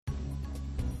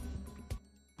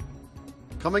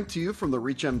Coming to you from the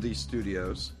ReachMD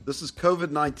studios, this is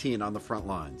COVID-19 on the front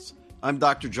lines. I'm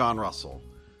Dr. John Russell.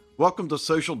 Welcome to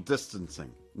Social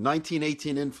Distancing,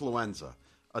 1918 Influenza,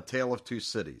 A Tale of Two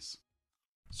Cities.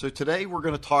 So today we're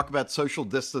going to talk about social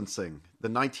distancing, the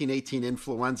 1918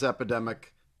 influenza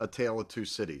epidemic, A Tale of Two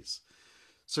Cities.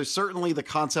 So certainly the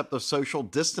concept of social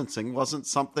distancing wasn't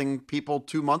something people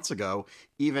 2 months ago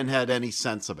even had any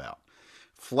sense about.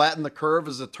 Flatten the curve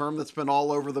is a term that's been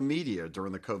all over the media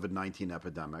during the COVID-19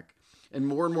 epidemic, and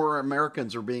more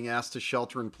Americans are being asked to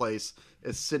shelter in place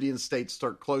as city and states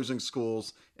start closing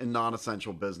schools and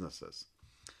non-essential businesses.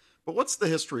 But what's the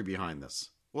history behind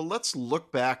this? Well, let's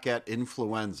look back at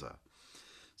influenza.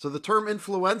 So the term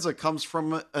influenza comes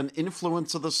from an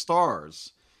influence of the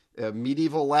stars,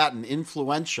 medieval Latin,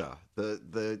 influentia.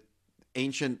 The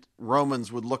ancient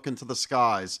Romans would look into the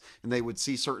skies and they would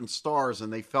see certain stars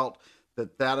and they felt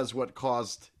that is what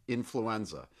caused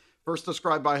influenza. First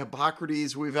described by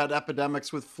Hippocrates, we've had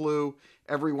epidemics with flu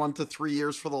every 1 to 3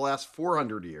 years for the last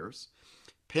 400 years.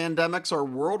 Pandemics or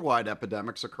worldwide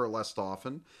epidemics occur less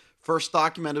often. First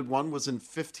documented one was in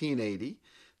 1580.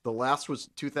 The last was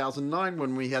 2009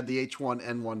 when we had the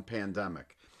H1N1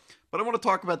 pandemic. But I want to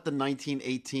talk about the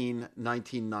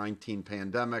 1918-1919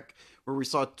 pandemic, where we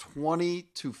saw 20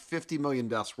 to 50 million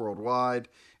deaths worldwide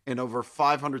and over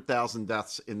 500,000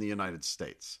 deaths in the United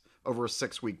States over a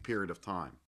 6-week period of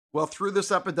time. Well, through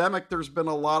this epidemic, there's been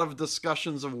a lot of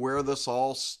discussions of where this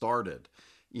all started,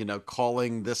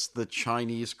 calling this the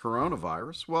Chinese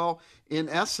coronavirus. Well, in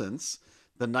essence,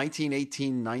 the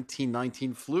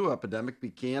 1918-1919 flu epidemic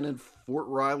began in Fort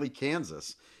Riley,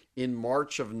 Kansas in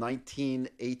March of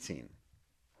 1918.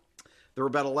 There were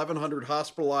about 1,100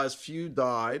 hospitalized, few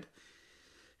died.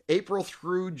 April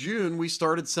through June, we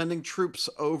started sending troops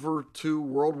over to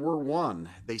World War I.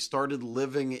 They started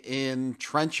living in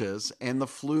trenches, and the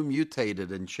flu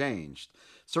mutated and changed.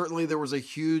 Certainly, there was a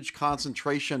huge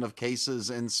concentration of cases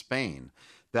in Spain.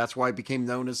 That's why it became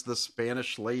known as the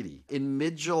Spanish Lady. In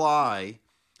mid-July,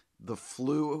 the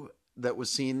flu that was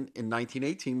seen in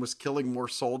 1918 was killing more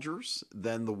soldiers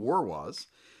than the war was,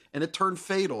 and it turned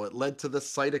fatal. It led to the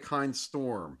cytokine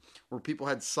storm, where people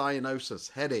had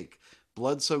cyanosis, headache,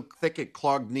 blood so thick it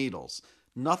clogged needles.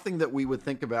 Nothing that we would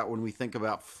think about when we think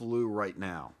about flu right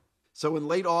now. So in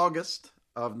late August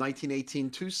of 1918,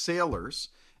 2 sailors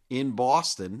in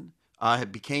Boston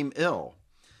became ill.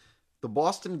 The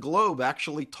Boston Globe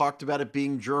actually talked about it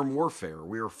being germ warfare.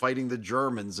 We were fighting the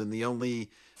Germans, and the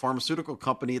only pharmaceutical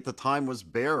company at the time was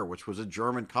Bayer, which was a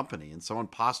German company. And someone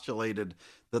postulated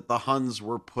that the Huns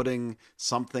were putting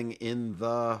something in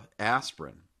the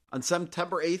aspirin. On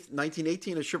September 8th,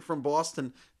 1918, a ship from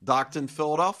Boston docked in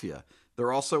Philadelphia.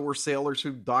 There also were sailors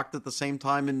who docked at the same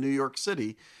time in New York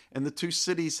City, and the 2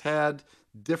 cities had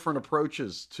different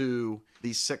approaches to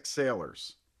these 6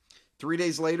 sailors. 3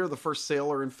 days later, the first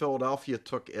sailor in Philadelphia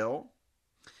took ill,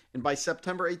 and by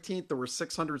September 18th, there were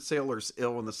 600 sailors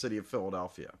ill in the city of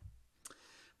Philadelphia.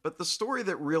 But the story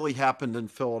that really happened in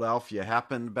Philadelphia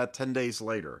happened about 10 days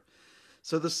later.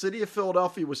 So the city of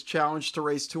Philadelphia was challenged to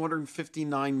raise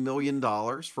 $259 million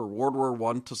for World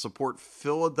War I to support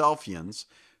Philadelphians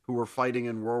who were fighting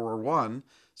in World War I.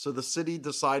 So the city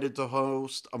decided to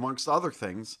host, amongst other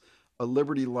things, a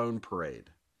Liberty Loan Parade.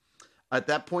 At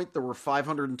that point, there were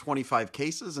 525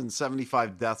 cases and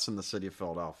 75 deaths in the city of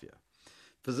Philadelphia.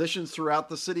 Physicians throughout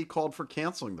the city called for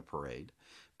canceling the parade,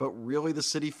 but really the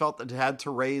city felt that it had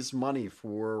to raise money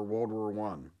for World War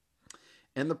I.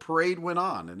 And the parade went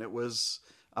on, and it was,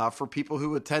 for people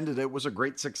who attended, it was a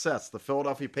great success. The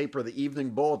Philadelphia paper, the Evening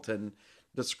Bulletin,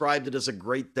 described it as a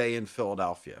great day in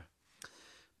Philadelphia.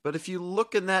 But if you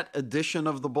look in that edition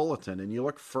of the Bulletin, and you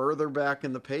look further back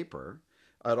in the paper,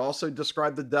 it also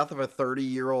described the death of a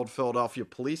 30-year-old Philadelphia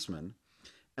policeman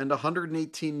and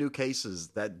 118 new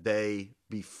cases that day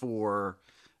before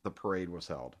the parade was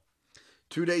held.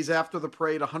 2 days after the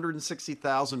parade,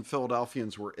 160,000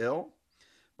 Philadelphians were ill.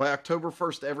 By October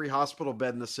 1st, every hospital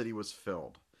bed in the city was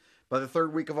filled. By the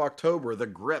 3rd week of October, the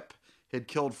grip had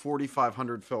killed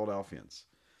 4,500 Philadelphians.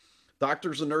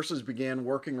 Doctors and nurses began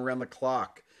working around the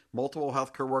clock. Multiple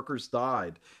healthcare workers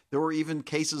died. There were even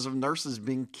cases of nurses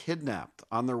being kidnapped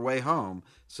on their way home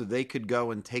so they could go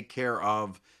and take care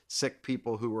of sick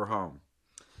people who were home.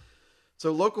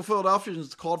 So local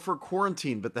Philadelphians called for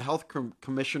quarantine, but the health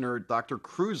commissioner, Dr.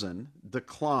 Cruzen,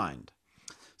 declined.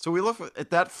 So we look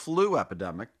at that flu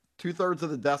epidemic. 2/3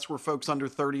 of the deaths were folks under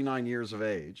 39 years of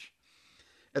age.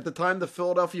 At the time, the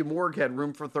Philadelphia morgue had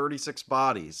room for 36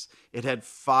 bodies. It had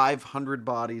 500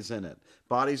 bodies in it.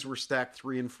 Bodies were stacked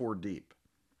 3 and 4 deep.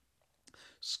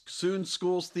 Soon,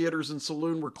 schools, theaters, and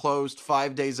saloons were closed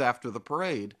 5 days after the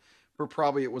parade, or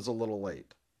probably it was a little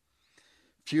late.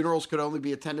 Funerals could only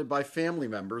be attended by family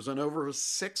members, and over a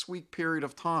 6-week period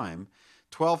of time,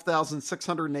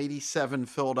 12,687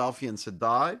 Philadelphians had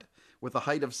died, with a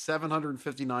height of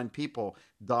 759 people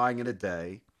dying in a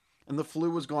day, and the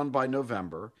flu was gone by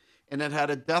November, and it had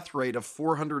a death rate of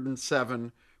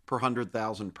 407 per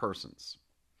 100,000 persons.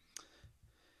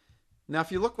 Now,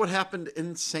 if you look what happened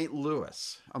in St.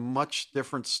 Louis, a much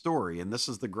different story, and this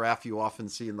is the graph you often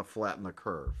see in the flatten the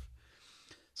curve.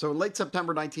 So in late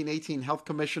September 1918, Health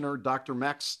Commissioner Dr.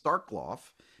 Max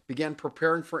Starkloff began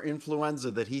preparing for influenza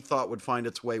that he thought would find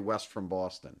its way west from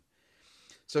Boston.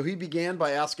 So he began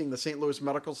by asking the St. Louis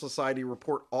Medical Society to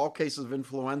report all cases of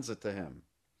influenza to him.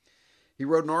 He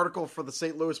wrote an article for the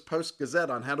St. Louis Post-Gazette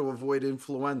on how to avoid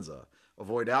influenza,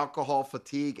 avoid alcohol,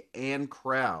 fatigue, and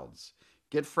crowds,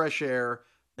 get fresh air,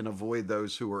 and avoid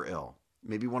those who are ill.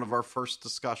 Maybe one of our first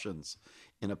discussions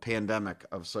in a pandemic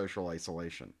of social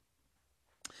isolation.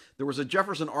 There was a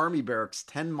Jefferson Army barracks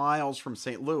 10 miles from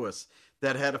St. Louis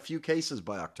that had a few cases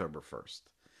by October 1st.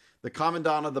 The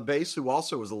commandant of the base, who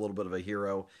also was a little bit of a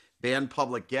hero, banned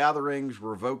public gatherings,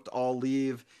 revoked all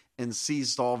leave, and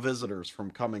seized all visitors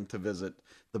from coming to visit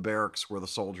the barracks where the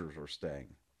soldiers were staying.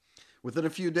 Within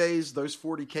a few days, those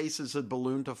 40 cases had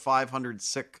ballooned to 500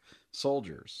 sick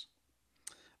soldiers.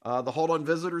 The hold on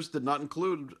visitors did not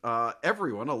include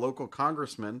everyone. A local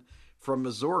congressman from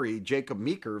Missouri, Jacob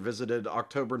Meeker, visited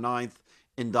October 9th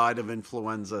and died of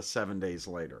influenza 7 days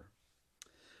later.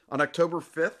 On October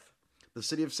 5th, the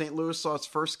city of St. Louis saw its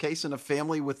first case in a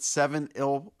family with 7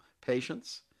 ill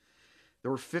patients. There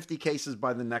were 50 cases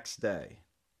by the next day.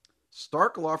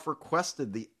 Starkloff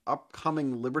requested the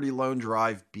upcoming Liberty Loan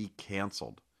Drive be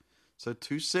canceled. So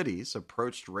 2 cities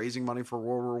approached raising money for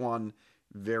World War I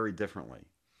very differently.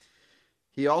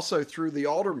 He also, through the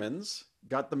aldermans,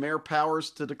 got the mayor powers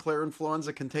to declare influenza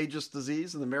a contagious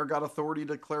disease, and the mayor got authority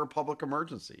to declare a public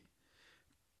emergency.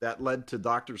 That led to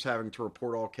doctors having to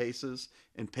report all cases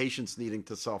and patients needing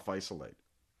to self-isolate.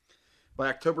 By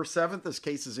October 7th, as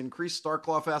cases increased,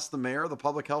 Starkloff asked the mayor, the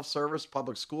public health service,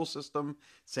 public school system,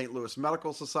 St. Louis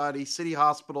Medical Society, city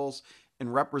hospitals,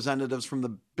 and representatives from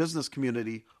the business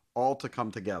community all to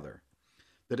come together.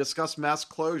 They discussed mass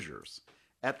closures.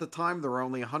 At the time, there were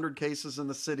only 100 cases in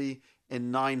the city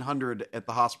and 900 at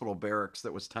the hospital barracks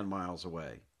that was 10 miles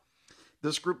away.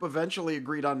 This group eventually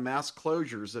agreed on mass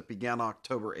closures that began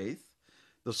October 8th.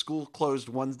 The school closed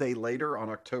 1 day later on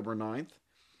October 9th.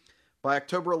 By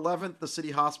October 11th, the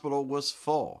city hospital was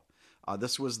full.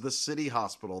 This was the city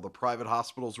hospital. The private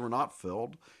hospitals were not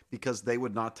filled because they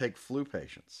would not take flu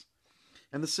patients.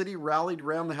 And the city rallied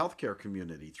around the healthcare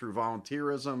community through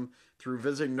volunteerism, through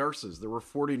visiting nurses. There were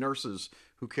 40 nurses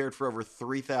who cared for over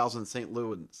 3,000 St.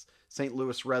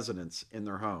 Louis residents in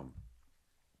their home.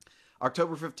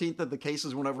 October 15th, the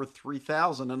cases went over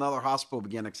 3,000. Another hospital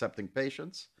began accepting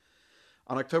patients.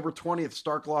 On October 20th,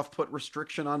 Starkloff put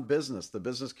restriction on business. The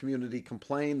business community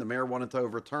complained. The mayor wanted to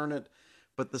overturn it,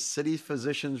 but the city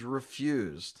physicians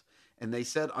refused. And they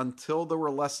said until there were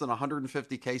less than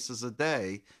 150 cases a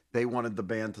day, they wanted the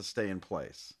ban to stay in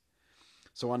place.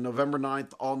 So on November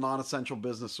 9th, all non-essential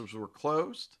businesses were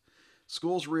closed.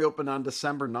 Schools reopened on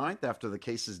December 9th after the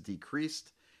cases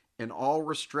decreased, and all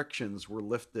restrictions were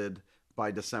lifted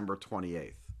by December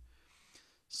 28th.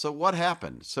 So what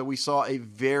happened? So we saw a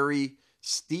very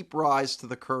steep rise to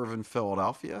the curve in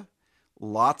Philadelphia.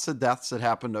 Lots of deaths that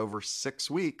happened over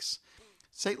 6 weeks.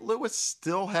 St. Louis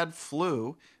still had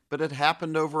flu, but it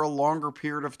happened over a longer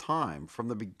period of time, from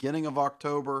the beginning of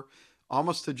October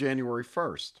almost to January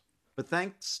 1st. But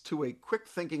thanks to a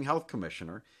quick-thinking health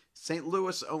commissioner, St.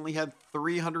 Louis only had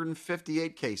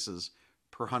 358 cases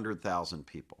per 100,000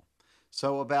 people.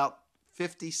 So about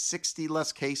 50, 60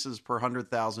 less cases per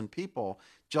 100,000 people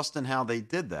just in how they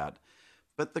did that.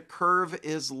 But the curve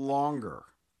is longer.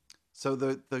 So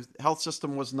the health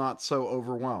system was not so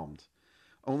overwhelmed.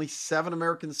 Only 7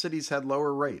 American cities had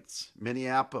lower rates: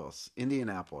 Minneapolis,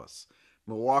 Indianapolis,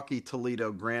 Milwaukee,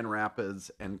 Toledo, Grand Rapids,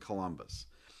 and Columbus.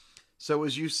 So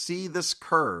as you see this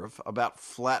curve about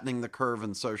flattening the curve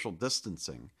and social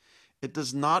distancing, it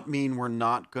does not mean we're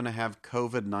not going to have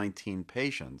COVID-19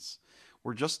 patients.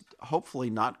 We're just hopefully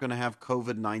not going to have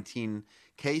COVID-19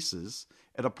 cases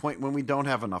at a point when we don't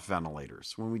have enough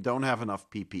ventilators, when we don't have enough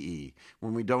PPE,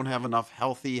 when we don't have enough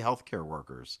healthy healthcare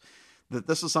workers. That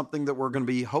this is something that we're going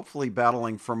to be hopefully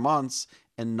battling for months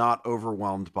and not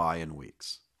overwhelmed by in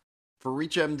weeks. For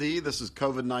ReachMD, this is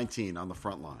COVID-19 on the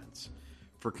front lines.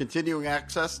 For continuing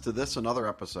access to this and other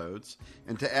episodes,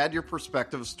 and to add your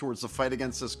perspectives towards the fight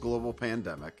against this global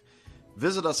pandemic,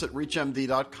 visit us at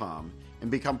reachmd.com and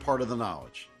become part of the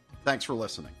knowledge. Thanks for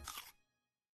listening.